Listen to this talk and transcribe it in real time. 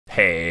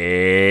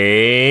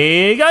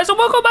Hey guys, and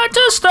welcome back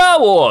to Star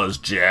Wars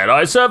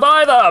Jedi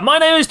Survivor. My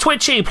name is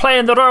Twitchi,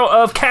 playing the role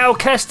of Cal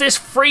Kestis,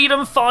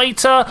 freedom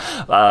fighter,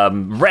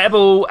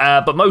 rebel,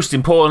 but most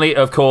importantly,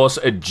 of course,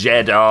 a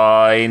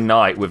Jedi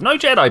Knight with no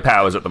Jedi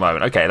powers at the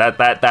moment. Okay,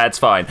 that's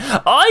fine.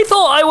 I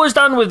thought I was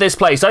done with this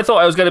place. I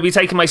thought I was going to be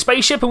taking my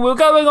spaceship and we were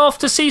going off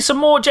to see some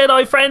more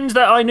Jedi friends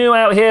that I knew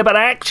out here, but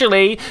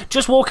actually,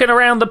 just walking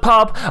around the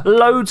pub,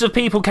 loads of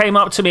people came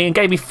up to me and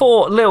gave me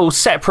 4 little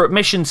separate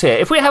missions here.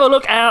 If we have a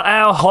look at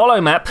our holo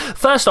map,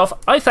 first off,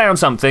 I found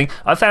something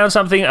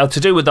to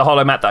do with the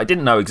holo map that I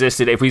didn't know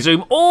existed. If we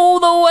zoom all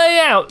the way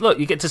out, look,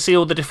 you get to see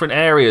all the different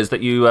areas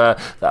that you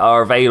that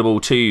are available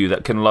to you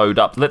that can load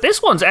up.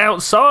 This one's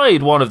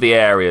outside one of the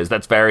areas.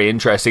 That's very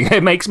interesting.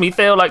 It makes me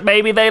feel like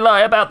maybe they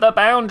lie about the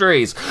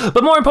boundaries.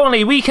 But more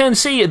importantly, we can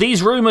see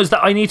these rumors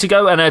that I need to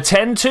go and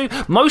attend to.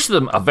 Most of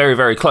them are very,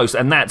 very close,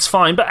 and that's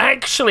fine. But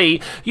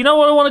actually, you know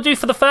what I want to do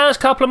for the first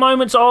couple of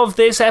moments of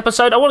this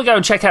episode? I want to go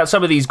and check out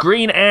some of these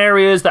green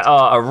areas that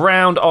are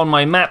around on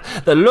my map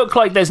that look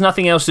like there's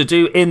nothing else to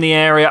do in the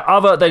area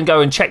other than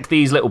go and check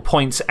these little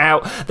points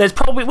out.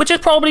 We're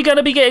just probably going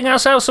to be getting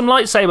ourselves some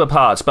lightsaber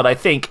parts, but I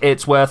think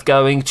it's worth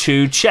going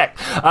to check.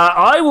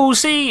 I will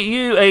see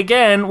you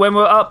again when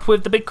we're up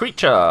with the big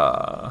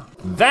creature.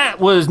 That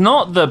was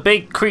not the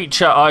big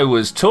creature I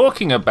was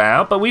talking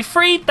about, but we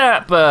freed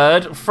that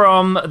bird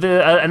from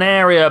an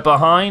area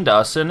behind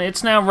us, and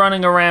it's now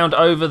running around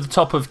over the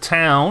top of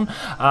town.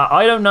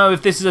 I don't know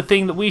if this is a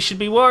thing that we should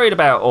be worried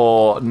about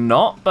or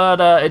not, but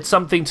it's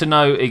something to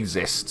know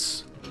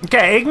exists.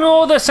 Okay,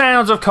 ignore the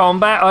sounds of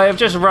combat. I have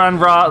just run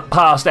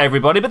past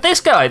everybody, but this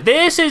guy,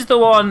 this is the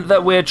one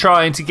that we're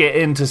trying to get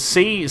in to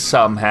see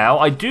somehow.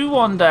 I do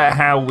wonder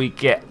how we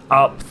get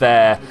up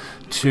there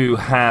to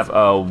have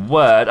a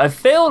word. I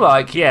feel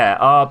like, yeah,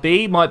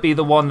 RB might be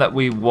the one that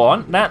we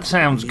want. That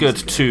sounds good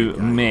to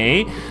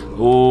me.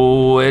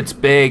 Oh, it's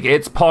big,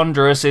 it's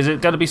ponderous. Is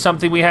it going to be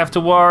something we have to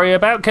worry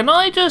about? Can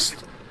I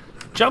just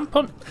jump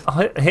on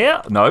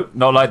here? No,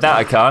 not like that.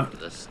 I can't.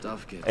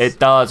 It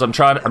does. I'm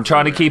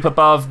trying to keep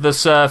above the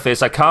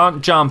surface. I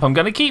can't jump. I'm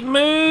going to keep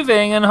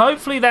moving, and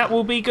hopefully that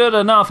will be good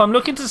enough. I'm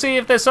looking to see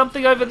if there's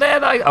something over there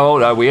that oh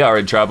no, we are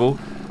in trouble.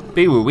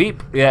 Be will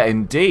weep. Yeah,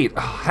 indeed.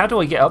 How do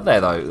I get up there,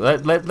 though?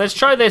 Let's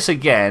try this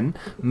again.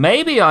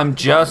 Maybe I'm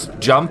just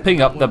jumping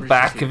up the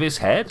back of his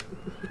head.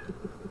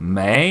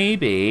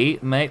 Maybe.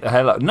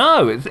 Hello.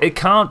 No, it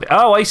can't be.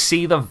 Oh, I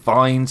see the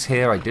vines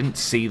here. I didn't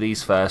see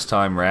these first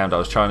time round. I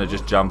was trying to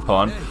just jump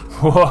on.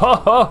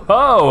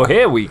 Whoa,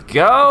 here we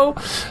go.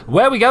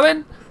 Where are we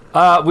going?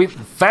 We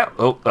found...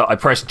 Oh, I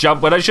pressed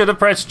jump when I should have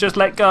pressed just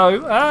let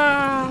go.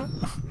 Ah.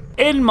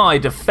 In my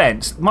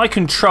defense, my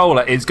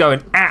controller is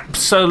going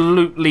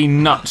absolutely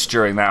nuts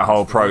during that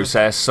whole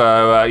process.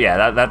 So,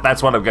 yeah,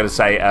 that's what I'm going to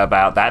say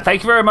about that.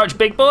 Thank you very much,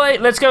 big boy.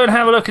 Let's go and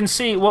have a look and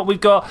see what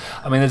we've got.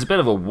 I mean, there's a bit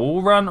of a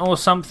wall run or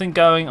something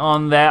going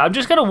on there. I'm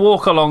just going to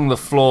walk along the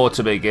floor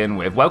to begin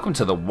with. Welcome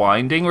to the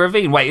Winding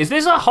Ravine. Wait, is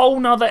this a whole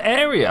nother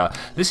area?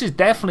 This is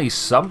definitely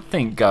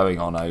something going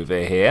on over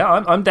here.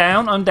 I'm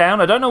down.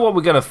 I don't know what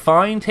we're going to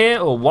find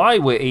here or why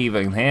we're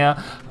even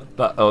here.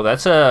 But, oh,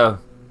 that's a...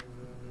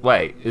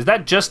 Wait, is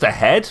that just a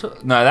head?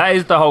 No, that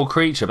is the whole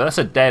creature, but that's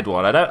a dead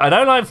one. I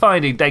don't like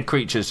finding dead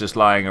creatures just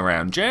lying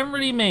around.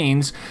 Generally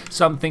means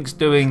something's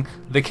doing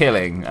the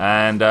killing.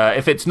 And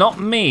if it's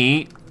not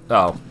me...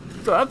 Oh,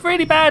 I'm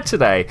really bad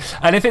today.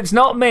 And if it's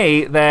not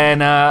me,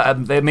 then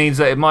it means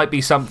that it might be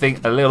something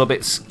a little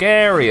bit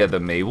scarier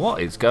than me.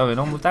 What is going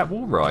on with that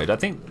wall ride? I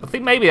think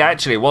maybe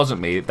actually it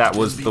wasn't me. That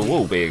was the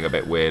wall being a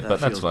bit weird, but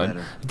that's fine.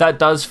 Better. That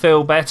does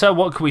feel better.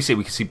 What can we see?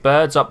 We can see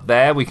birds up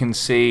there. We can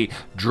see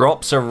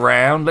drops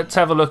around. Let's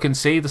have a look and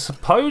see.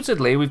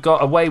 Supposedly, we've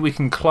got a way we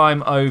can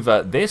climb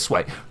over this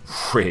way.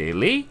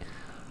 Really?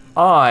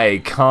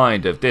 I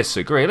kind of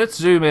disagree. Let's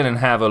zoom in and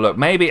have a look.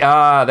 Maybe,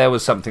 there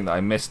was something that I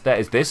missed there.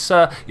 Is this,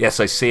 yes,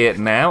 I see it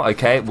now.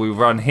 Okay, we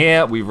run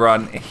here, we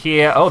run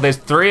here. Oh, there's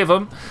 3 of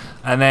them.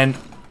 And then,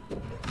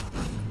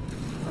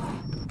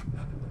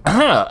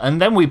 and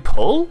then we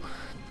pull.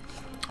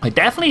 I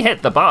definitely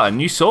hit the button.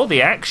 You saw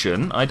the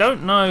action. I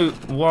don't know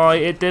why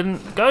it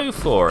didn't go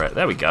for it.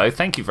 There we go.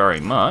 Thank you very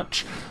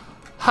much.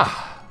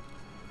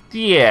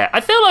 Yeah,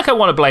 I feel like I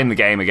want to blame the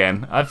game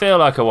again.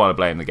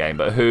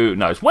 But who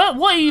knows? Well,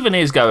 what even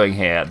is going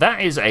here? That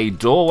is a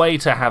doorway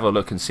to have a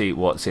look and see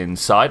what's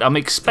inside. I'm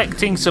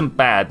expecting some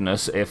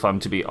badness, if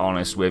I'm to be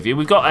honest with you.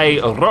 We've got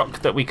a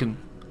rock that we can...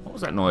 What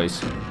was that noise?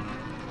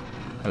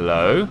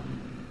 Hello?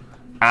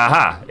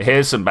 Aha,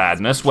 here's some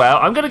badness. Well,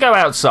 I'm going to go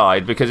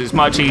outside because it's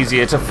much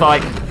easier to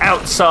fight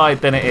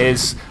outside than it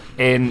is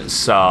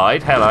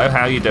inside. Hello,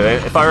 how you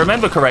doing? If I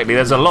remember correctly,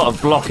 there's a lot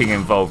of blocking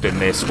involved in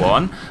this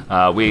one.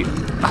 We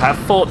have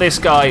fought this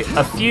guy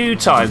a few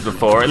times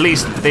before, at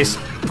least this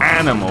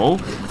animal.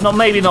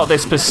 Maybe not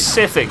this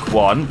specific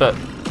one, but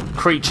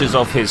creatures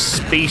of his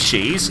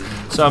species.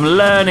 So I'm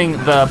learning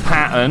the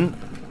pattern.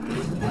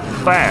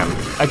 Bam.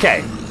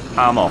 Okay,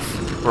 I'm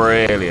off.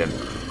 Brilliant.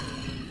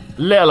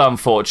 Little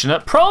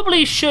unfortunate.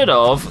 Probably should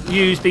have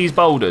used these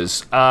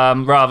boulders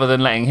rather than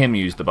letting him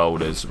use the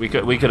boulders. We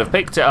could have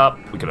picked it up.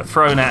 We could have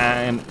thrown it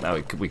at him.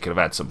 We could have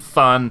had some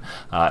fun.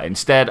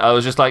 Instead, I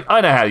was just like,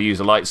 I know how to use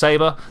a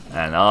lightsaber,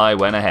 and I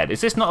went ahead.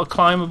 Is this not a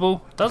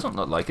climbable? Doesn't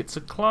look like it's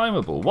a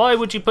climbable. Why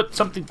would you put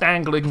something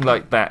dangling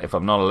like that if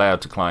I'm not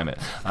allowed to climb it?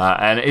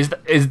 And is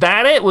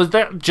that it? Was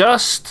that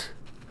just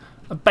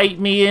bait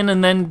me in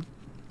and then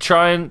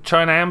try and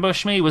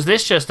ambush me? Was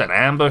this just an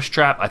ambush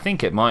trap? I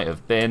think it might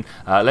have been.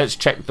 Let's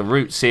check the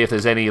route, see if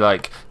there's any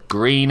like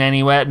green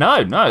anywhere.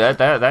 No,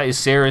 that is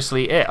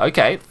seriously it.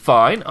 Okay,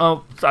 fine.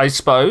 Oh, I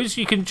suppose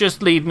you can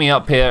just lead me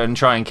up here and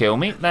try and kill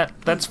me.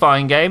 That's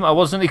fine, game. I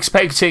wasn't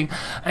expecting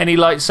any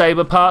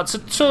lightsaber parts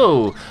at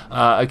all.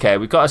 Okay,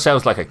 we've got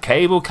ourselves like a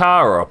cable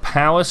car or a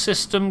power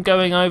system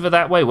going over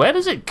that way. Where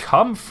does it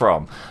come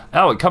from?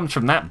 Oh, it comes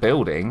from that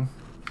building.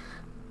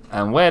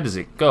 And where does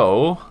it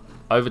go?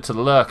 Over to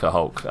the Lurker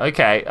Hulk.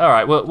 Okay,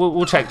 alright,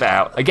 we'll check that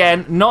out.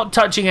 Again, not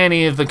touching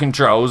any of the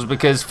controls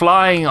because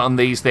flying on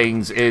these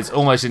things is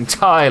almost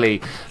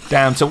entirely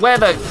down to where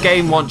the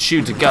game wants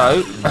you to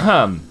go.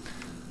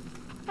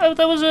 Oh,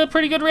 that was a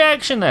pretty good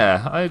reaction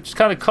there. I just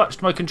kind of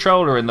clutched my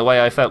controller in the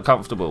way I felt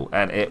comfortable,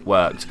 and it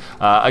worked.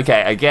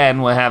 Okay,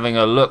 again, we're having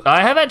a look.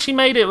 I have actually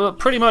made it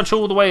pretty much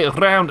all the way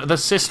around the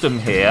system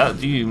here.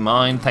 Do you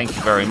mind? Thank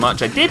you very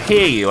much. I did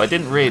hear you. I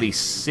didn't really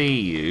see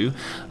you.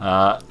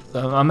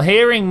 I'm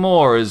hearing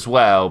more as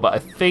well, but I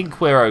think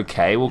we're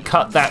okay. We'll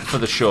cut that for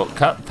the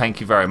shortcut.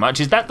 Thank you very much.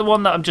 Is that the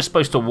one that I'm just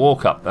supposed to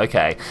walk up?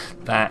 Okay,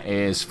 that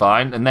is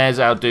fine. And there's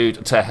our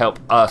dude to help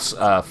us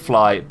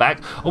fly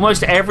back.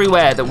 Almost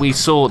everywhere that we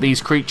saw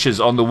these creatures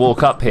on the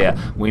walk up here,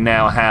 we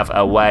now have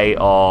a way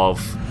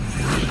of...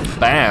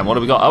 Bam, what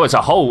have we got? Oh, it's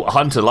a whole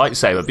hunter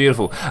lightsaber.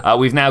 Beautiful.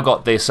 We've now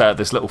got this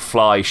this little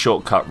fly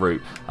shortcut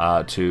route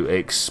to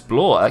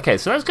explore. Okay,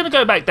 so that's going to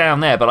go back down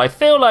there, but I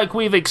feel like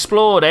we've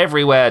explored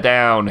everywhere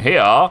down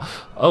here.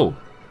 Oh,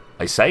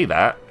 I say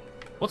that.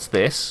 What's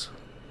this?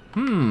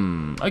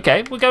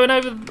 Okay, we're going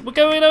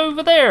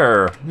over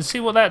there. Let's see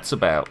what that's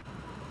about.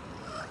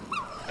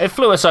 It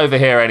flew us over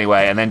here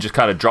anyway, and then just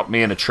kind of dropped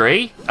me in a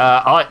tree.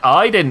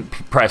 I didn't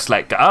press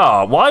let go.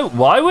 Oh,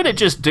 why would it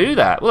just do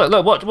that?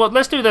 Look, what?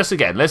 Let's do this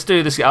again. Let's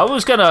do this. I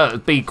was gonna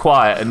be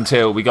quiet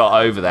until we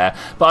got over there,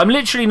 but I'm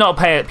literally not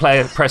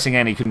pressing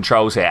any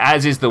controls here,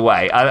 as is the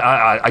way.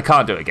 I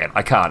can't do it again.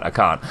 I can't.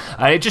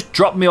 And it just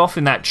dropped me off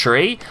in that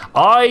tree.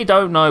 I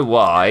don't know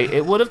why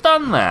it would have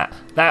done that.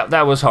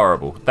 That was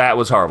horrible. That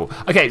was horrible.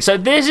 Okay, so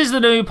this is the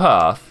new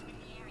path.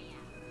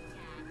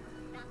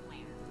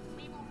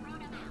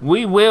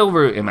 We will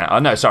root him out. Oh,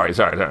 no, sorry.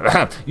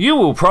 You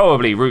will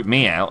probably root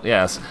me out,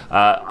 yes.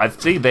 I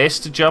see this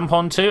to jump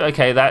onto.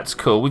 Okay, that's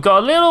cool. We've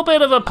got a little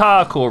bit of a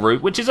parkour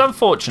route, which is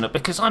unfortunate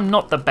because I'm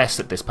not the best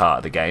at this part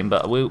of the game,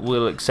 but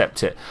we'll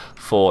accept it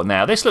for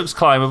now. This looks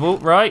climbable,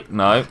 right?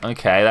 No.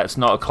 Okay, that's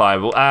not a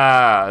climbable.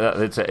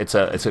 It's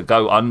a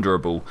go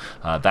underable.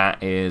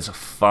 That is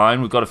fine.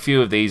 We've got a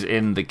few of these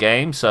in the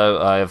game,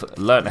 so I've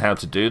learned how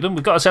to do them.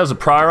 We've got ourselves a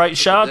priorite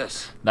shard.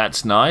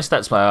 That's nice.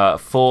 That's my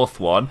fourth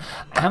one.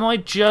 Am I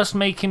just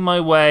making my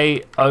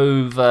way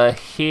over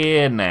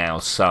here now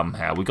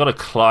somehow? We've got a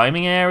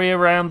climbing area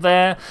around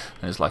there.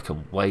 There's like a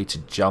way to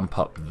jump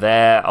up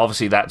there.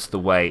 Obviously, that's the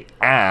way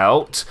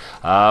out.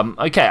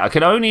 Okay, I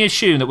can only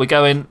assume that we're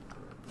going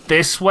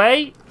this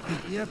way.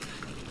 Yep.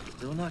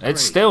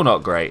 It's still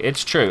not great.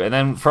 It's true. And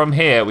then from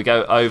here, we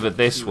go over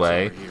this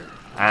way.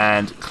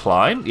 And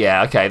climb.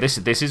 Yeah, okay, this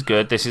is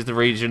good. This is the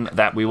region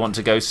that we want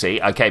to go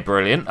see. Okay,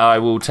 brilliant. I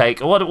will take...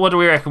 What do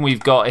we reckon we've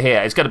got here?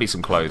 It's got to be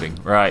some clothing,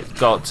 right?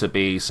 Got to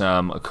be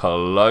some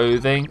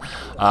clothing.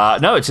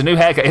 No, it's a new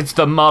haircut. It's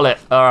the mullet.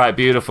 All right,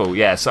 beautiful.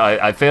 Yes,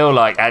 I feel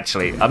like,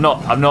 actually, I'm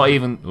not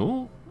even...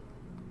 Ooh,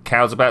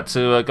 Cal's about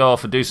to go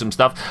off and do some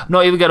stuff. I'm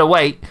not even going to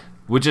wait.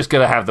 We're just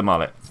going to have the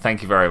mullet.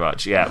 Thank you very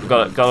much. Yeah, we've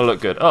got to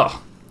look good.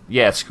 Oh,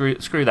 yeah, screw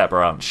that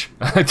branch.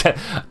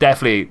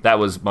 Definitely, that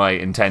was my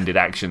intended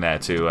action there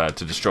to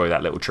destroy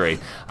that little tree.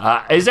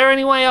 Is there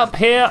any way up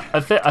here?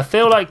 I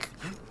feel like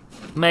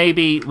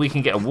maybe we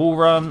can get a wall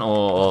run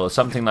or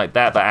something like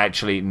that, but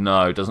actually,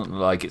 no, it doesn't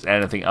look like it's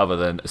anything other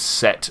than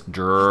set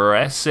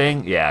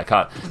dressing. Yeah, I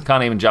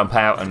can't even jump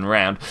out and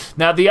round.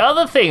 Now, the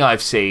other thing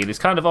I've seen is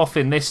kind of off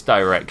in this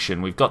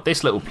direction. We've got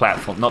this little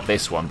platform, not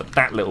this one, but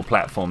that little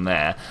platform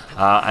there,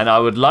 and I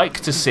would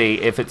like to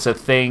see if it's a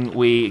thing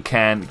we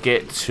can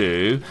get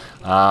to.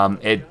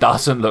 It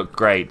doesn't look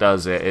great,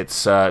 does it?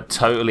 It's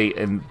totally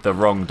in the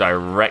wrong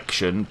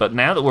direction, but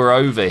now that we're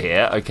over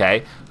here,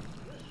 okay,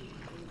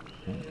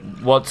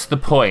 what's the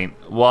point?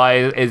 Why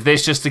is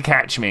this just to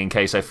catch me in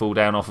case I fall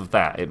down off of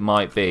that? It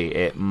might be.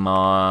 It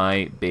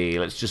might be.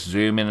 Let's just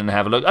zoom in and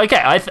have a look.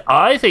 Okay,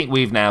 I think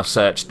we've now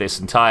searched this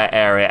entire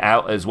area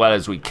out as well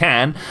as we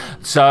can.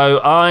 So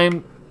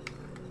I'm...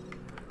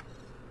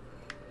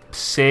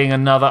 seeing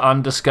another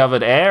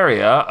undiscovered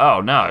area.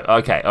 Oh no.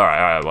 Okay. All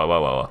right.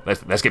 Whoa.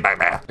 Let's get back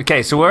there.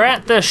 Okay, so we're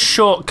at the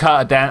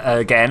shortcut down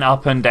again,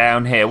 up and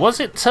down here. Was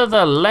it to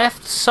the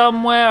left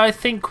somewhere? I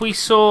think we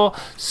saw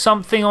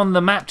something on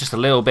the map just a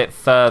little bit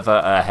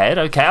further ahead.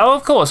 Okay. Oh,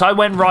 of course, I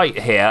went right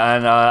here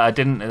and I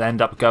didn't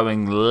end up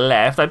going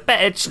left. I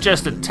bet it's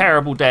just a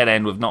terrible dead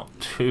end with not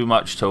too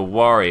much to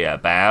worry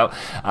about.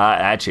 It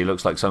actually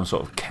looks like some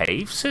sort of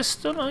cave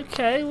system.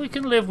 Okay, we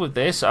can live with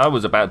this. I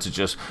was about to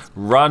just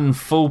run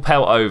full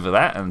pelt over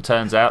that, and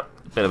turns out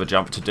a bit of a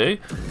jump to do.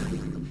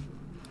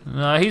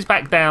 No, he's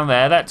back down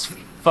there. That's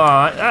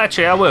fine.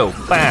 Actually, I will.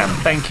 Bam.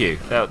 Thank you.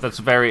 That's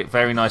a very,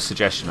 very nice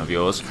suggestion of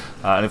yours.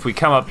 And if we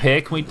come up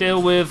here, can we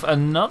deal with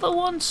another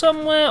one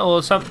somewhere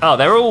or some? Oh,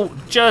 they're all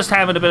just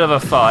having a bit of a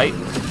fight.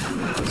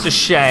 It's a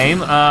shame.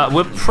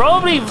 We're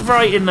probably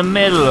right in the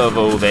middle of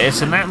all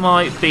this, and that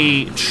might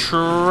be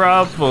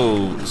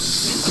troublesome.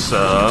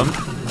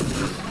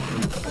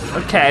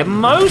 Okay,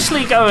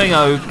 mostly going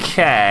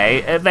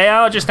okay. They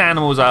are just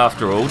animals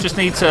after all. Just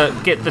need to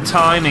get the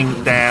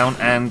timing down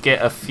and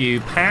get a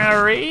few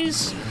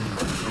parries.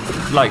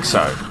 Like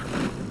so.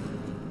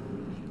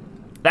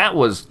 That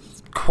was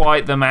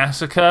quite the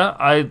massacre.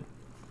 I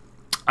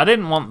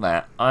didn't want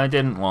that. I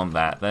didn't want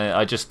that.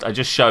 I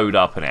just showed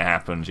up and it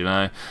happened, you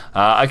know.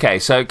 Okay,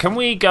 so can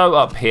we go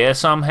up here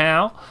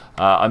somehow?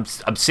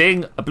 I'm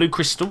seeing a blue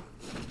crystal.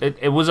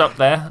 It was up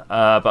there,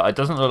 but it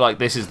doesn't look like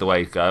this is the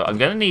way to go. I'm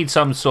going to need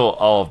some sort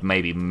of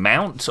maybe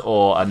mount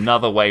or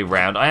another way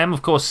round. I am,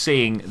 of course,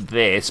 seeing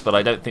this, but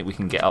I don't think we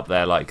can get up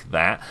there like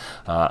that.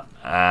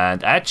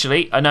 And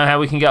actually, I know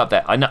how we can get up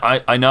there. I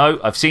know.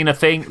 I've seen a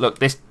thing. Look,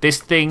 this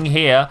thing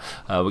here.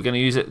 We're going to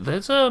use it.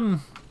 There's a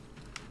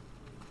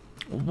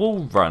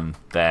wall run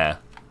there.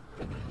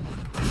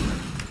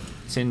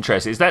 It's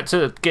interesting. Is that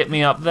to get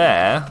me up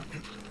there?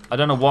 I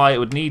don't know why it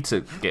would need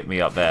to get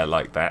me up there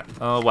like that.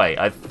 Oh, wait.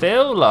 I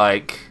feel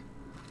like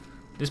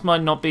this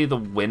might not be the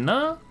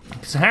winner.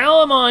 So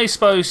how am I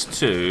supposed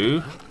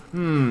to...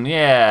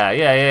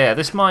 yeah.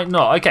 This might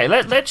not. Okay,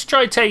 let's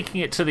try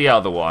taking it to the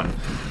other one.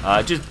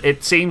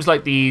 It seems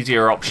like the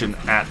easier option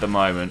at the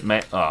moment.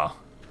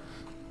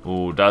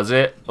 Oh, does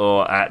it?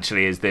 Or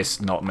actually, is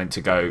this not meant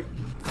to go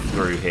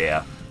through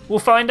here? We'll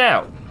find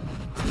out.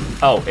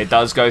 Oh, it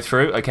does go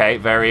through. Okay,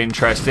 very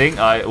interesting.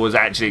 I was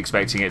actually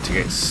expecting it to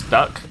get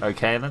stuck.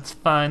 Okay, that's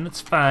fine.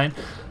 That's fine.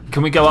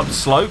 Can we go up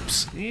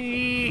slopes?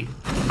 I'd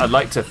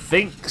like to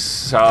think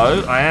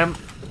so. I am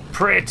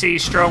pretty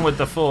strong with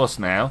the force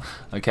now.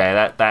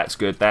 Okay, that's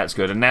good. That's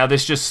good. And now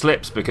this just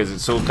slips because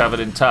it's all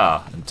covered in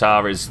tar. And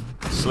tar is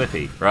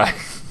slippy, right?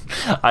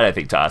 I don't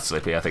think tar's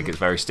slippy. I think it's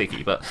very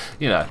sticky. But,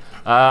 you know.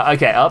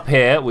 Okay, up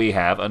here we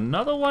have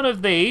another one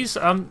of these.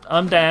 I'm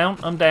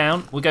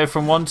down. We go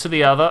from one to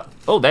the other.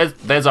 Oh,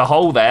 there's a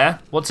hole there.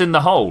 What's in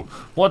the hole?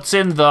 What's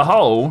in the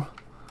hole?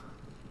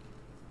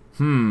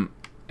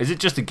 Is it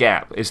just a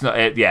gap? It's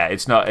not. Yeah,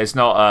 it's not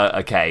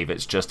a cave.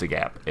 It's just a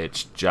gap.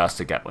 It's just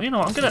a gap. Well, you know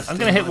what? I'm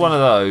gonna hit one of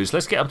those.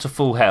 Let's get up to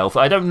full health.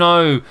 I don't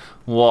know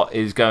what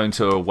is going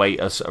to await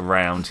us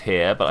around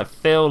here, but I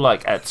feel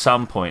like at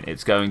some point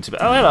it's going to be.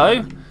 Oh,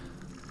 hello.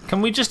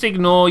 Can we just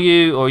ignore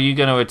you, or are you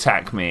going to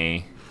attack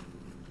me?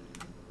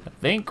 I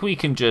think we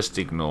can just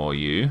ignore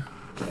you.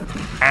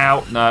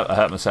 Ow! No, I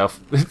hurt myself.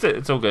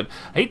 It's all good.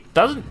 He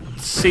doesn't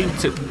seem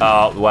to.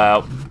 Oh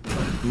well.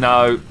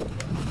 No.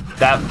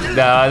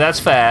 That's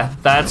fair.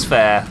 That's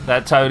fair.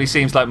 That totally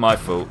seems like my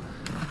fault.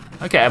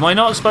 Okay, am I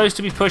not supposed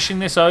to be pushing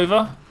this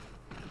over?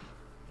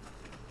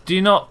 Do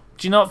you not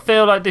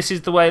feel like this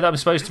is the way that I'm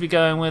supposed to be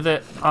going with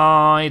it?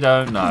 I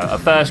don't know.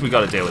 At first, we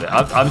got to deal with it.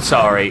 I'm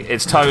sorry.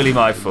 It's totally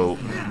my fault.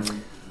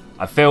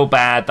 I feel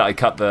bad that I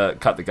cut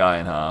the guy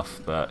in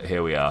half, but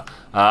here we are.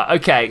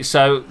 Okay,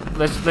 so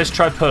let's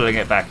try pulling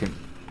it back in.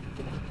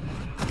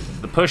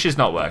 The push is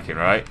not working,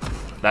 right?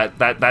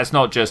 That's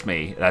not just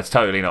me. That's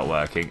totally not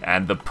working.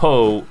 And the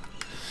pull,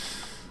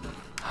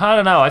 I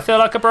don't know. I feel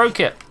like I broke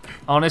it.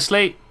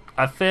 Honestly,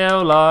 I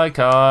feel like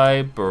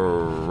I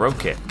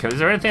broke it. Is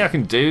there anything I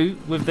can do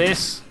with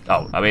this?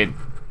 Oh, I mean,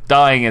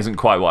 dying isn't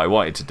quite what I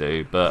wanted to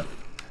do, but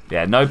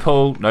yeah, no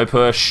pull, no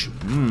push.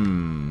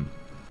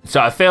 So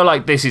I feel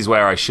like this is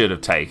where I should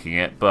have taken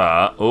it,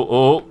 but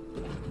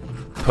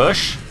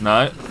push,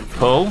 no,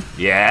 pull,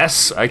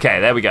 yes.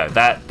 Okay, there we go.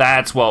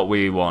 That's what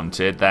we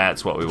wanted.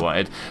 That's what we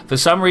wanted. For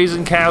some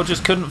reason, Cal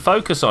just couldn't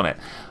focus on it.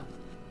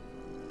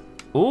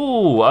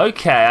 Ooh,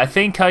 okay. I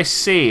think I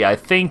see.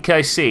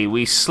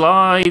 We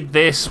slide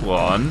this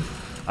one.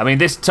 I mean,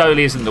 this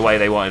totally isn't the way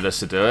they wanted us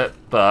to do it,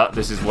 but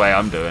this is the way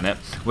I'm doing it.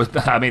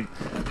 I mean,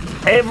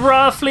 it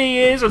roughly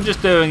is. I'm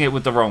just doing it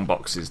with the wrong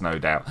boxes, no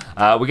doubt.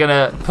 We're going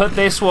to put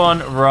this one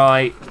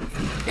right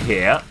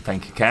here.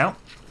 Thank you, Cal.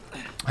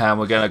 And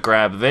we're going to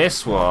grab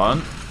this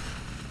one.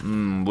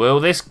 Will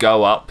this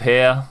go up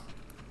here?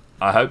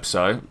 I hope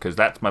so, because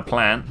that's my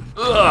plan.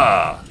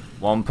 Ugh.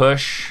 One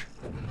push.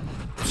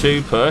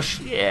 Two push.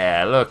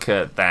 Yeah, look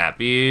at that.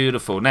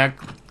 Beautiful. Now,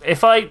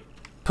 if I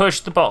push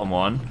the bottom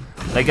one,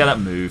 they're going to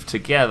move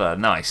together.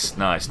 Nice,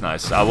 nice,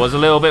 nice. I was a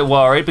little bit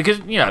worried because,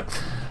 you know,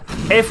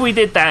 If we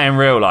did that in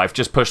real life,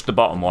 just push the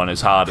bottom one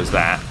as hard as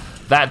that,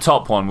 that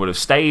top one would have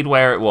stayed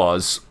where it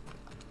was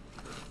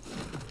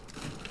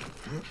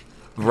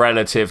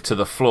relative to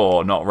the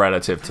floor, not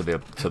relative to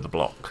the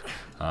block.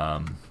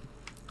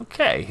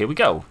 Okay, here we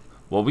go.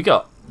 What we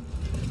got?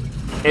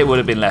 It would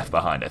have been left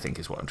behind, I think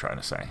is what I'm trying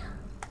to say.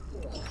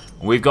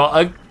 We've got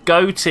a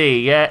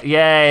goatee. Yeah,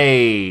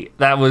 yay.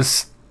 That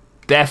was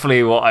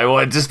definitely what I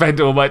wanted to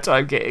spend all my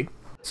time getting.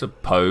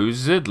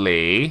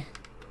 Supposedly,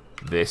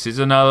 this is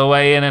another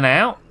way in and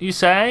out, you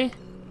say?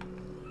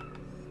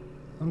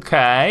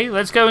 Okay,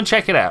 let's go and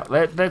check it out.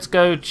 Let's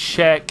go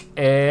check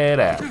it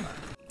out.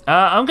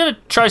 I'm going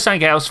to try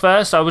something else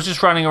first. I was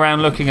just running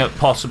around looking at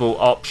possible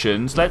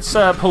options. Let's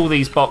pull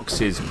these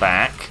boxes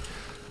back.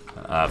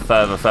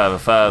 Further, further,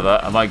 further.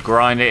 Am I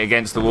grinding it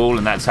against the wall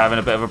and that's having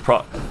a bit of a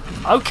pro...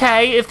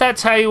 Okay, if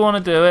that's how you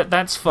want to do it,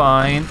 that's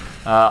fine.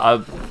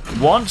 I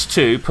want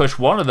to push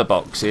one of the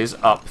boxes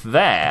up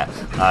there.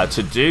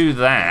 To do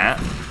that,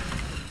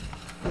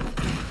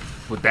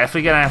 we're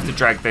definitely going to have to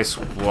drag this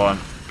one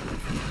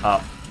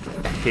up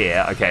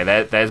here. Okay,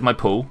 there's my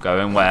pull.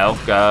 Going well,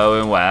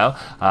 going well.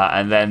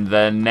 And then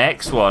the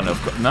next one,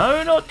 of course...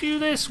 No, not you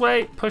this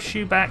way. Push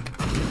you back.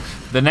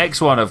 The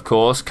next one, of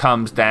course,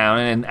 comes down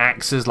and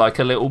acts as like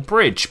a little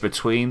bridge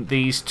between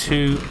these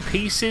two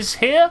pieces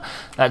here.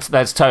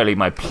 That's totally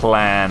my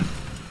plan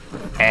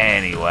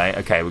anyway.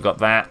 Okay, we've got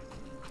that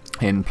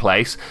in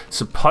place.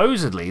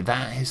 Supposedly,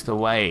 that is the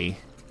way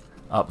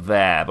up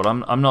there, but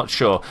I'm not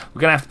sure. We're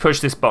going to have to push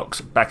this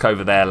box back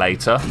over there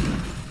later.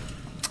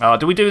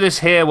 Do we do this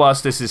here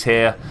whilst this is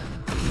here?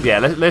 Yeah,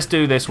 let's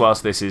do this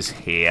whilst this is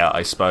here,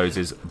 I suppose,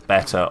 is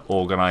better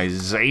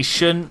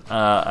organisation.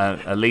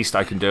 At least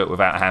I can do it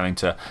without having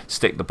to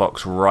stick the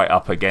box right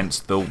up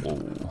against the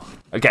wall.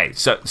 Okay,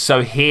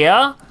 so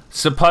here,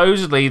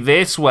 supposedly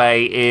this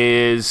way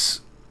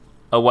is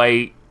a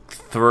way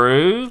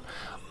through.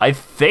 I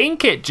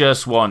think it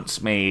just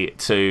wants me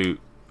to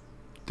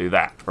do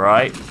that,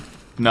 right?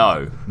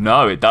 No,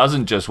 it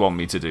doesn't just want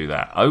me to do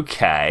that.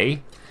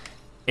 Okay.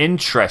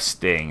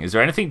 Interesting. Is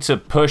there anything to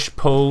push,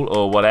 pull,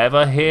 or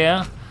whatever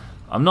here?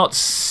 I'm not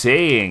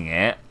seeing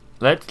it.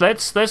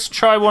 Let's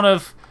try one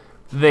of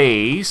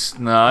these.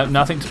 No,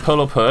 nothing to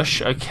pull or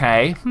push.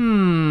 Okay.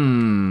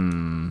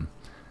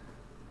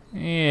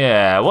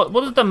 Yeah. What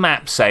does the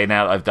map say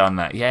now that I've done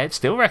that? Yeah, it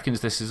still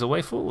reckons this is a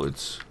way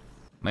forwards.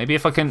 Maybe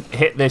if I can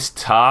hit this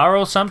tar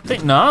or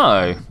something?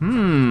 No.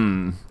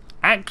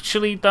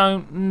 Actually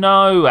don't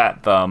know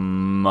at the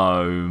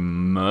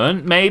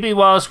moment. Maybe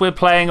whilst we're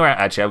playing around...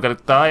 Actually, I'm going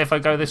to die if I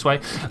go this way.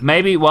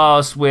 Maybe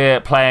whilst we're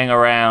playing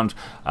around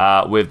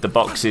with the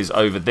boxes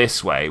over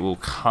this way, we'll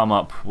come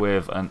up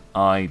with an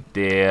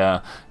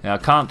idea. I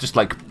can't just,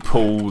 like,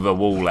 pull the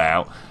wall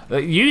out.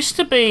 It used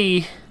to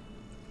be...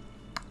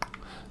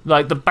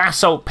 like, the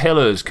basalt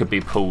pillars could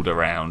be pulled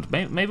around.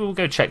 Maybe we'll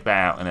go check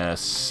that out in a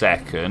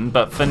second.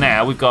 But for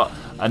now, we've got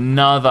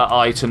another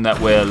item that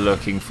we're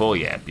looking for.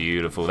 Yeah,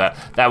 beautiful.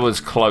 That was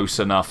close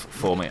enough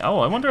for me. Oh,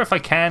 I wonder if I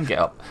can get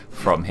up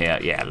from here.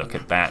 Yeah, look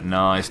at that.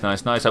 Nice,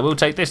 nice, nice. I will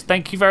take this.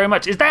 Thank you very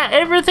much. Is that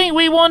everything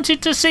we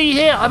wanted to see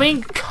here? I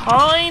mean,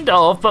 kind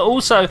of. But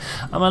also,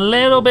 I'm a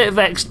little bit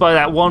vexed by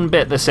that one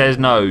bit that says,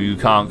 no, you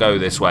can't go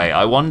this way.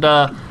 I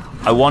wonder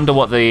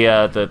what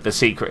the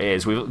secret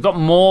is. We've got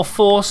more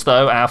force,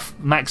 though. Our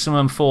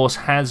maximum force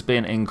has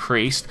been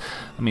increased.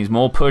 That means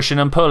more pushing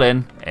and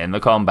pulling in the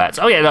combats.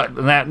 Oh, yeah, look,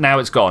 now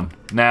it's gone.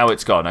 Now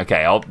it's gone.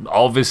 Okay,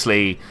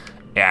 obviously,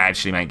 it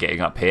actually meant getting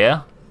up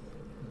here.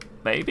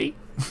 Maybe?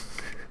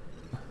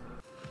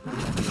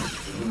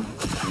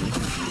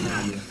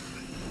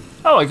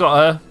 Oh, I got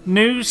a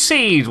new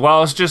seed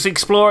whilst just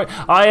exploring.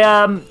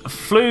 I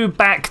flew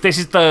back. This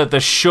is the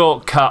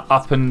shortcut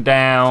up and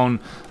down.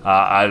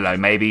 I don't know,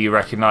 maybe you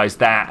recognise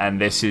that, and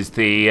this is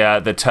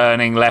the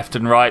turning left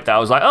and right that I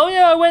was like, oh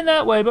yeah, I went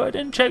that way, but I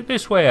didn't check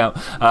this way out.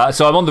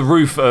 So I'm on the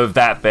roof of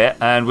that bit,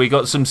 and we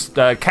got some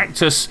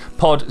cactus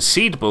pod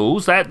seed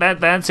balls.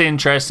 That's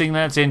interesting.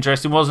 That's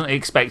interesting. Wasn't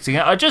expecting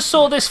it. I just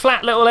saw this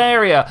flat little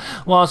area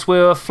whilst we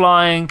were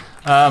flying.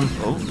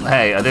 Oh,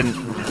 hey, I didn't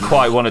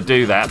quite want to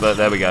do that, but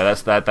there we go.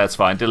 That's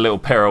fine. Did a little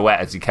pirouette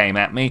as he came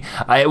at me.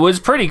 It was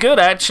pretty good,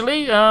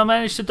 actually.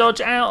 Managed to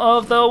dodge out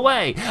of the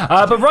way.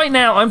 But right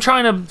now, I'm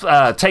trying to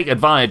take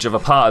advantage of a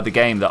part of the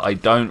game that I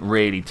don't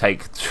really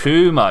take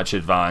too much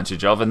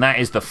advantage of, and that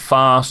is the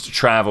fast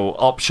travel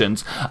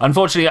options.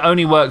 Unfortunately, it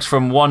only works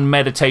from one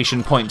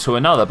meditation point to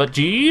another, but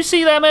do you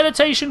see that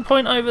meditation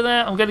point over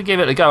there? I'm going to give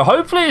it a go.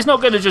 Hopefully, it's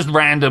not going to just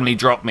randomly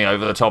drop me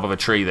over the top of a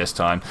tree this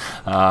time.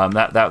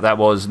 That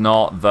was not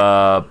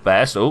the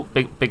best. Oh,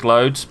 big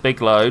loads, big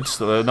loads.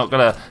 So we're not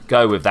going to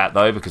go with that,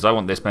 though, because I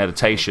want this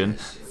meditation.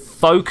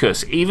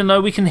 Focus, even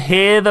though we can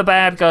hear the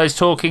bad guys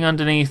talking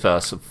underneath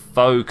us.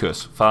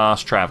 Focus,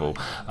 fast travel.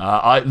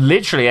 I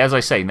literally, as I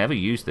say, never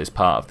used this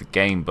part of the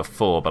game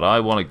before, but I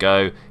want to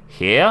go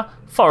here.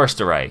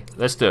 Forest array.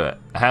 Let's do it.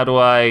 How do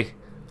I...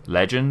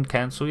 Legend,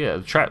 cancel, yeah,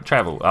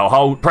 travel. Oh,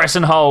 hold, press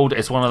and hold.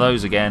 It's one of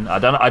those again. I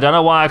don't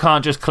know why I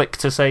can't just click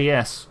to say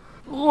yes.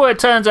 Oh, it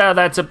turns out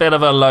that's a bit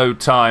of a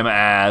load time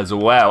as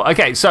well.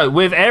 Okay, so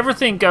with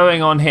everything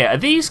going on here, are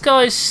these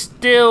guys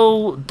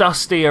still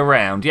dusty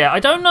around? Yeah, I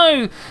don't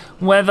know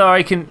whether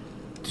I can...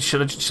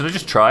 Should I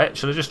just try it?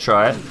 Should I just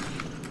try it?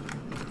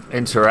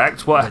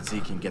 Interact? What? Let's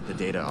see, can get the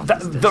data off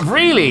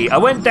really? I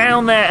went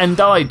down there and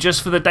died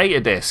just for the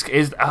data disk.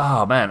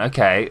 Oh man,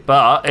 okay.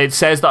 But it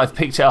says that I've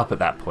picked it up at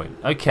that point.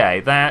 Okay,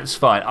 that's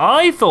fine.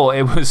 I thought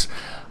it was,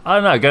 I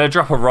don't know, gonna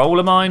drop a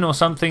roller mine or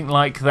something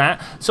like that.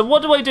 So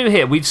what do I do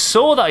here? We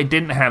saw that I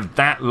didn't have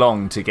that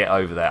long to get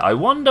over there. I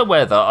wonder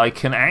whether I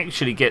can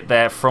actually get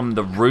there from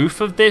the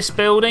roof of this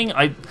building.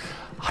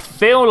 I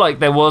feel like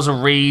there was a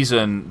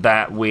reason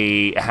that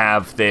we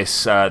have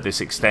this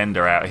this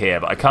extender out here,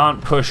 but I can't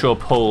push or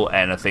pull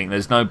anything.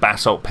 There's no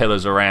basalt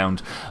pillars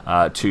around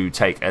to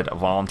take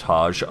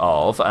advantage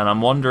of, and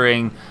I'm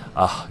wondering,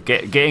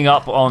 getting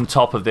up on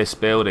top of this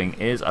building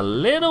is a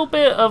little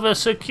bit of a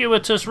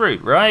circuitous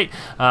route, right?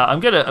 I'm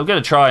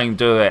gonna try and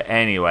do it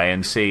anyway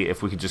and see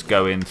if we can just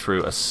go in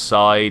through a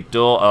side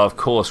door. Of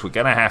course, we're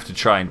gonna have to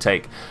try and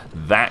take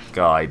that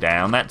guy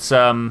down.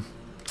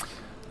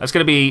 That's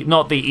going to be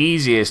not the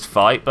easiest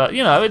fight, but,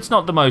 you know, it's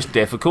not the most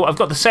difficult. I've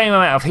got the same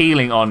amount of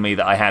healing on me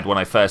that I had when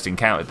I first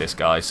encountered this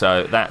guy,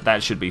 so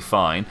that should be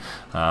fine.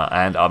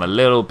 And I'm a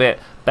little bit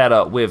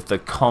better with the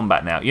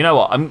combat now. You know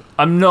what?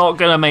 I'm not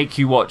going to make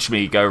you watch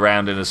me go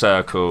round in a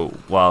circle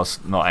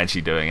whilst not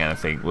actually doing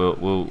anything.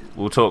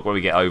 We'll talk when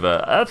we get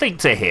over, I think,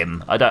 to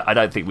him. I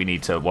don't think we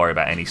need to worry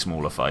about any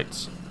smaller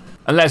fights.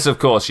 Unless, of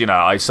course, you know,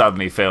 I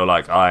suddenly feel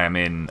like I am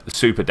in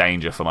super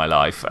danger for my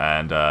life,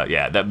 and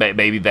yeah,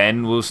 maybe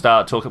then we'll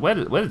start talking. Where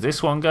does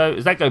this one go?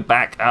 Does that go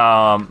back?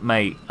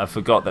 Mate, I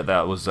forgot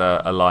that was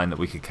a line that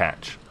we could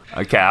catch.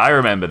 Okay, I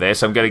remember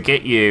this. I'm going to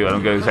get you, and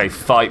I'm going to say,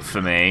 fight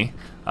for me.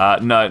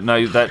 No,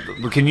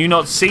 can you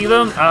not see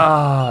them?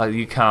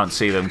 You can't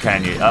see them,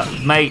 can you?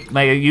 Mate,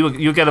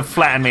 you're going to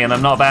flatten me, and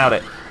I'm not about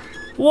it.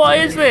 What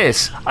is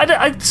this?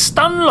 I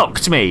stun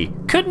locked me.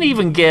 Couldn't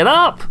even get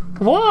up.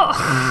 What?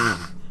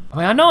 I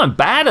mean, I know I'm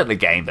bad at the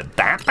game, but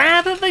that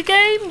bad at the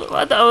game?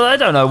 I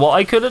don't know what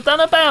I could have done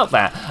about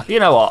that. You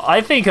know what? I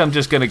think I'm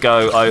just gonna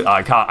go.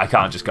 I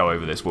can't just go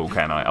over this wall,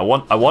 can I? I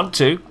want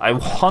to,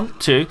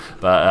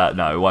 but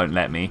no, it won't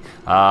let me.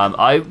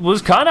 I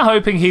was kind of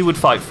hoping he would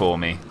fight for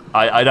me.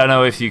 I don't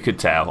know if you could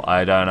tell.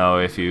 I don't know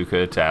if you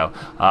could tell.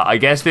 I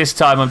guess this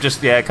time I'm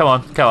just, yeah, come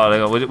on.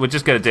 We're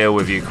just gonna deal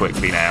with you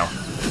quickly now.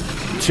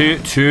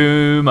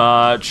 Too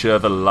much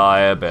of a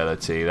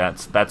liability.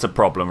 That's a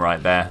problem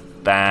right there.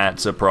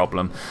 That's a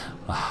problem.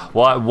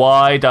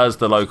 Why does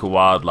the local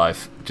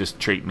wildlife just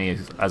treat me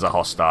as a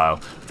hostile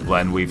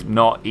when we've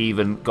not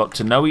even got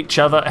to know each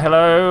other?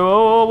 Hello,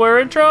 oh, we're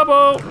in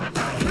trouble.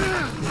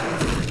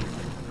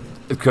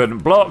 Couldn't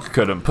block,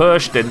 couldn't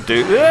push, didn't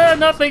do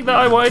nothing that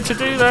I wanted to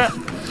do that.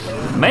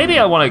 Maybe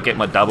I want to get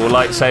my double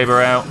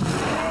lightsaber out.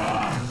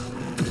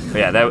 But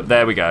yeah,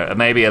 there we go.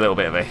 Maybe a little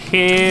bit of a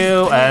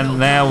heal, and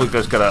now we've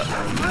just got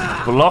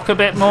to block a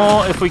bit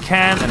more if we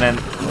can, and then...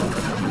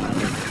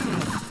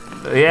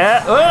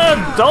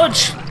 Yeah,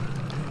 dodge!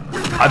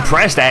 I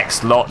pressed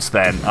X lots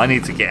then. I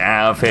need to get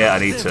out of here. I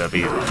need to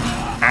be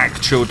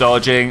actual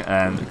dodging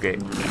and get...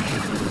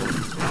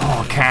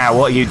 Oh, Cal,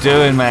 what are you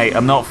doing, mate?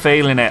 I'm not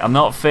feeling it. I'm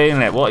not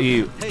feeling it. What are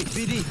you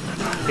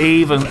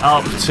even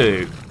up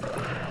to?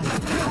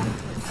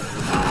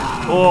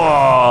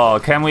 Oh,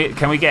 can we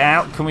get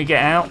out? Can we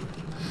get out?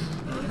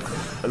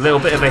 A little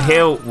bit of a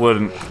heal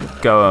wouldn't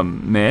go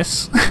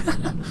amiss.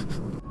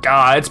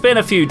 God, it's been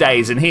a few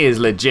days and he is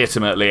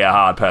legitimately a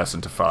hard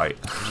person to fight.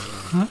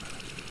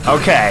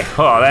 Okay,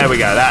 oh, there we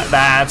go.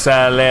 That's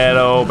a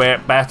little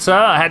bit better.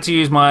 I had to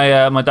use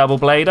my my double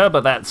blader,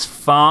 but that's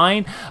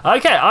fine.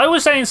 Okay, I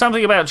was saying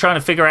something about trying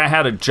to figure out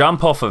how to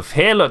jump off of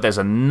here. Look, there's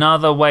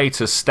another way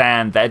to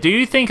stand there. Do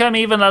you think I'm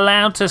even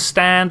allowed to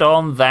stand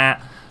on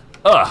that?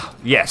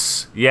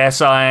 Yes,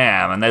 I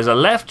am. And there's a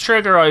left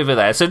trigger over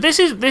there. So this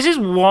is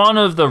one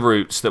of the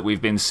routes that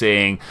we've been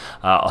seeing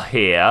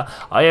here.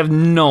 I have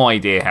no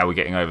idea how we're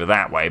getting over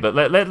that way, but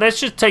let's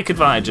just take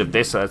advantage of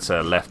this. That's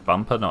a left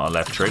bumper, not a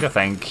left trigger.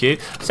 Thank you.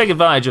 Let's take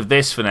advantage of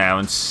this for now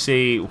and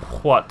see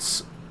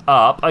what's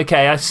up.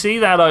 Okay, I see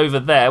that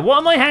over there. What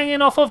am I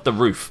hanging off of? The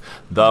roof.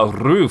 The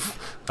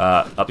roof.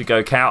 Up you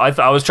go, Cal.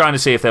 I was trying to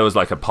see if there was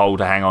like a pole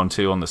to hang on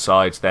to on the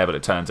sides there, but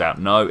it turns out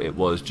no, it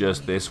was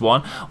just this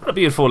one. What a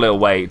beautiful little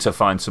way to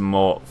find some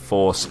more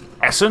Force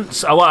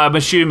Essence. Oh, well, I'm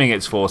assuming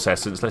it's Force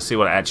Essence. Let's see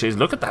what it actually is.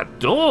 Look at that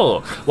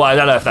door. Well, I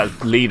don't know if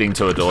that's leading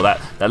to a door.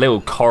 That little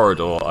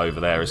corridor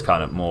over there is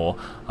kind of more.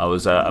 I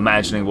was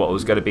imagining what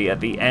was going to be at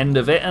the end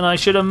of it, and I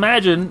should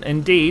imagine,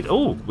 indeed.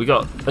 Oh, we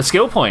got a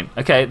skill point.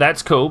 Okay,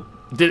 that's cool.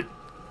 Did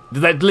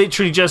that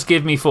literally just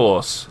give me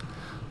Force?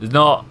 It's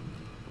not...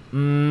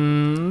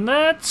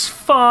 that's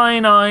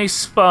fine, I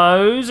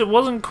suppose. It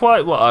wasn't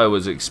quite what I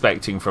was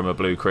expecting from a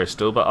blue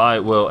crystal, but I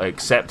will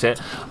accept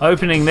it.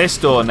 Opening this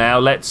door now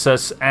lets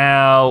us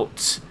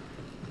out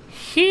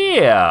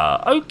here.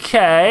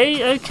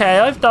 Okay,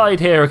 I've died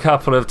here a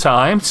couple of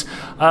times.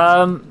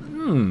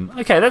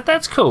 Okay,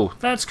 that's cool.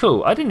 That's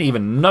cool. I didn't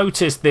even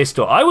notice this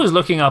door. I was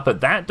looking up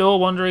at that door,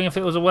 wondering if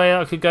it was a way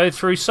I could go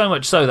through, so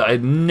much so that I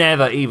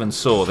never even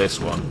saw this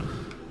one.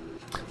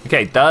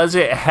 Okay, does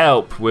it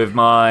help with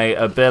my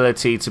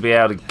ability to be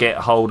able to get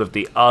hold of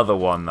the other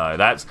one, though?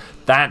 That's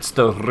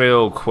the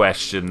real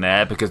question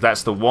there, because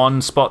that's the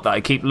one spot that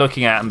I keep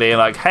looking at and being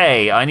like,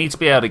 hey, I need to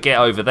be able to get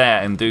over there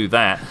and do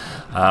that.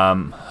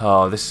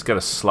 Oh, this is going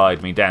to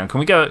slide me down. Can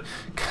we go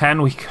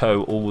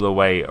all the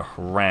way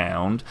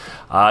around?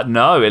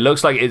 No, it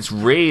looks like it's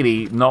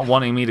really not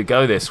wanting me to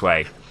go this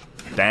way.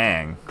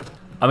 Dang.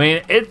 I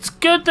mean, it's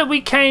good that we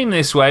came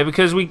this way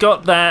because we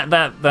got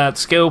that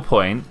skill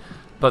point.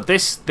 But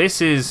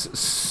this is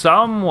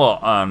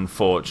somewhat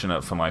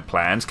unfortunate for my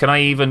plans. Can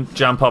I even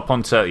jump up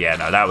onto... Yeah,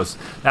 no, that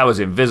was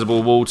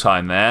invisible wall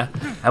time there.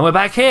 And we're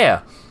back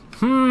here.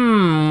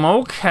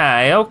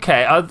 Okay.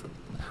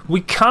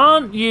 We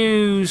can't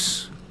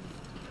use...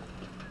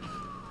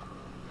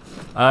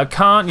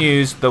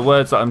 the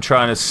words that I'm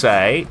trying to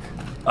say.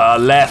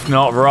 Left,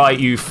 not right,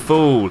 you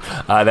fool.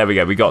 There we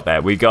go, we got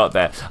there.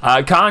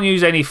 Can't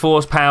use any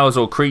force powers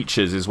or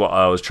creatures is what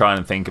I was trying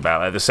to think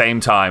about at the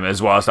same time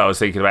as whilst I was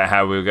thinking about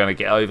how we were going to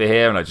get over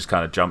here, and I just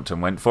kind of jumped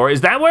and went for it.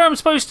 Is that where I'm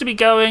supposed to be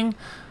going?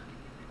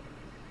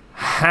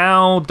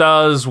 How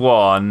does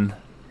one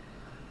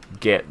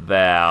get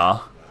there?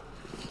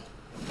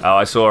 Oh,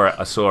 I saw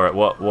it.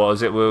 What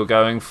was it we were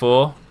going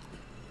for?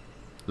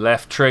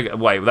 Left trigger.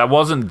 Wait, that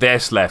wasn't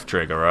this left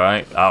trigger,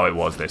 right? Oh, it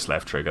was this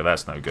left trigger.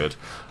 That's no good.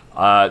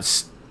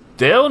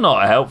 Still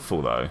not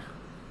helpful though.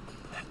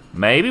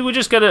 Maybe we're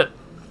just gonna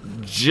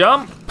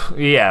jump.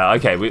 Yeah,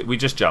 okay, we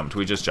just jumped.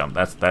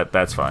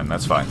 That's fine.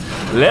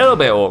 A little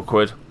bit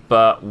awkward,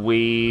 but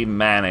we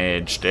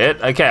managed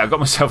it. Okay, I got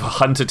myself a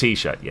hunter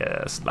t-shirt.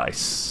 Yes,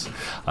 nice.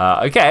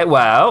 Okay,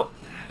 well,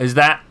 is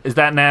that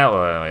now?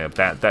 Oh,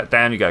 yeah,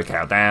 down you go,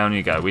 Cal. Down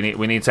you go. We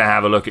need to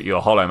have a look at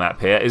your holo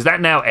map here. Is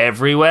that now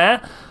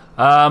everywhere?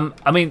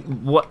 I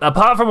mean,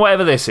 apart from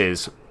whatever this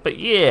is. But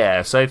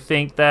yes, I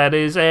think that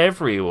is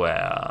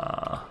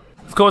everywhere.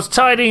 Of course,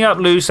 tidying up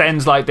loose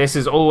ends like this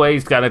is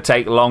always going to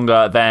take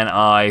longer than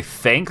I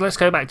think. Let's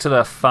go back to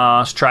the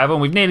fast travel.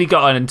 We've nearly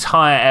got an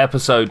entire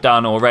episode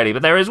done already,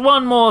 but there is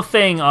one more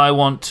thing I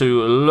want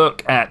to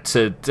look at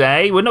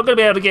today. We're not going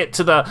to be able to get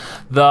to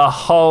the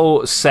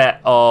whole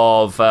set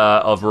of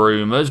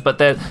rumors, but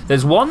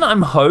there's one that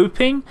I'm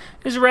hoping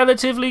is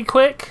relatively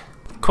quick.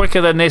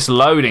 Quicker than this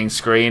loading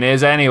screen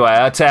is anyway,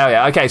 I tell you.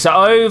 Okay, so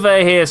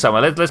over here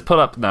somewhere, let's pull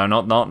up, no,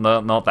 not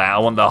that. I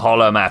want the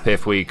holo map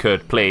if we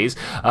could, please.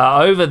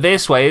 Over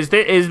this way, is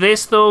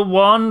this the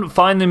one?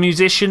 Find the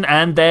musician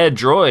and their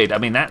droid. I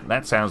mean,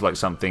 that sounds like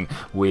something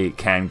we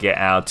can get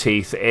our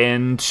teeth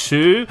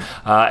into.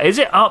 Is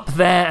it up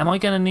there? Am I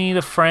going to need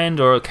a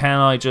friend, or can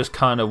I just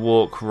kind of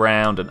walk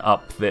round and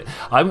up there?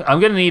 I'm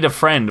going to need a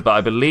friend, but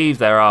I believe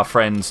there are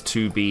friends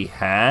to be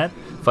had.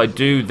 If I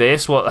do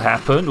this, what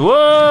happened?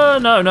 Whoa!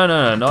 No!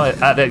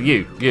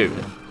 You.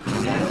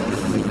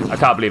 I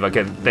can't believe I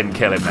didn't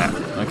kill him now.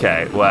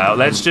 Okay, well,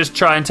 let's just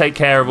try and take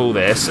care of all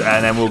this,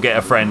 and then we'll get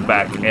a friend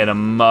back in a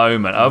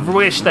moment. I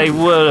wish they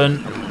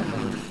wouldn't.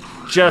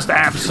 Just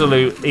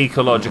absolute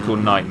ecological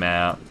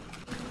nightmare.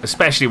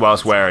 Especially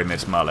whilst wearing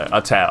this mullet,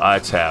 I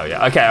tell you.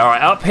 Okay, all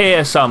right, up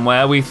here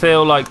somewhere, we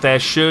feel like there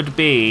should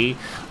be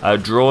a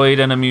droid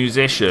and a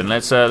musician.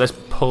 Let's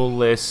pull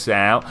this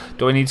out.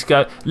 Do I need to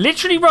go?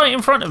 Literally right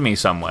in front of me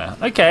somewhere.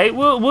 Okay,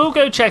 we'll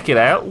go check it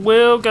out.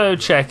 I've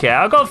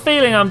got a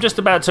feeling I'm just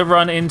about to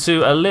run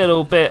into a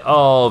little bit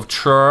of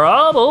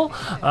trouble,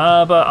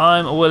 but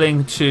I'm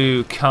willing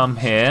to come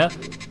here.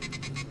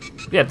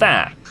 Yeah,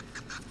 that.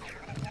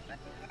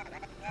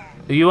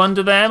 Are you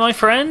under there, my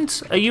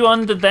friend? Are you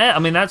under there? I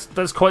mean,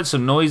 that's quite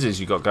some noises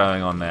you got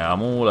going on there.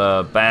 I'm all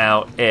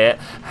about it.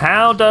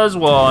 How does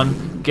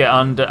one get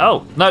under?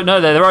 Oh, no,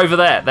 they're over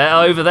there. They're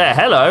over there.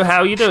 Hello,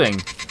 how are you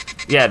doing?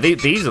 Yeah,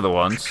 these are the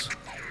ones.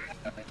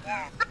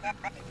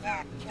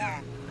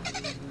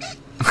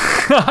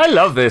 I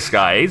love this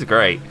guy. He's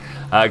great.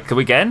 Can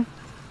we get in?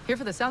 Here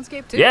for the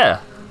soundscape too? Yeah.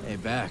 Hey,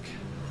 back.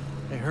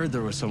 I heard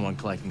there was someone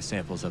collecting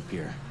samples up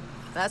here.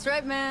 That's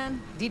right, man.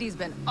 JEDI's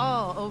been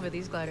all over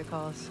these glider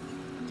calls.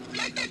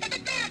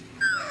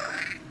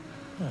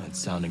 Oh, it's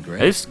sounding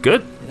great. It's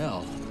good. You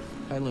know,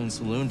 Kailoon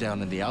Saloon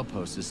down in the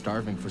outpost is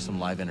starving for some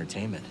live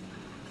entertainment.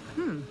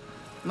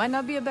 Might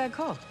not be a bad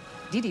call.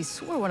 JEDI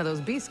swore one of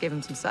those beasts gave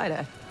him some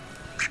side-eye.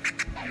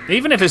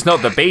 Even if it's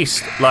not the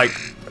beast, like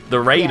the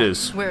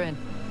raiders. Yeah, we're in.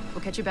 We'll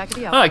catch you back at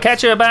the outpost. All right,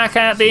 catch you back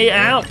at the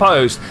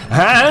outpost.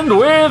 And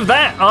with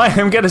that, I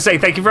am going to say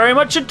thank you very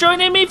much for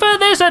joining me for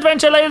this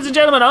adventure, ladies and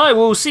gentlemen. I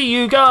will see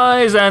you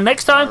guys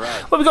next time.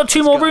 Right, well, we've got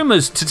two more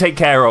rumors to take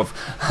care of.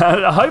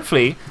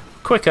 Hopefully,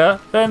 quicker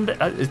than...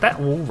 is that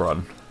wall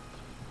run?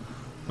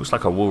 Looks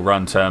like a wall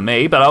run to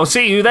me, but I'll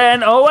see you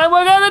then. Oh, and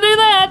we're going to do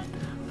that.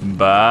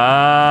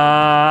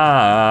 Bye.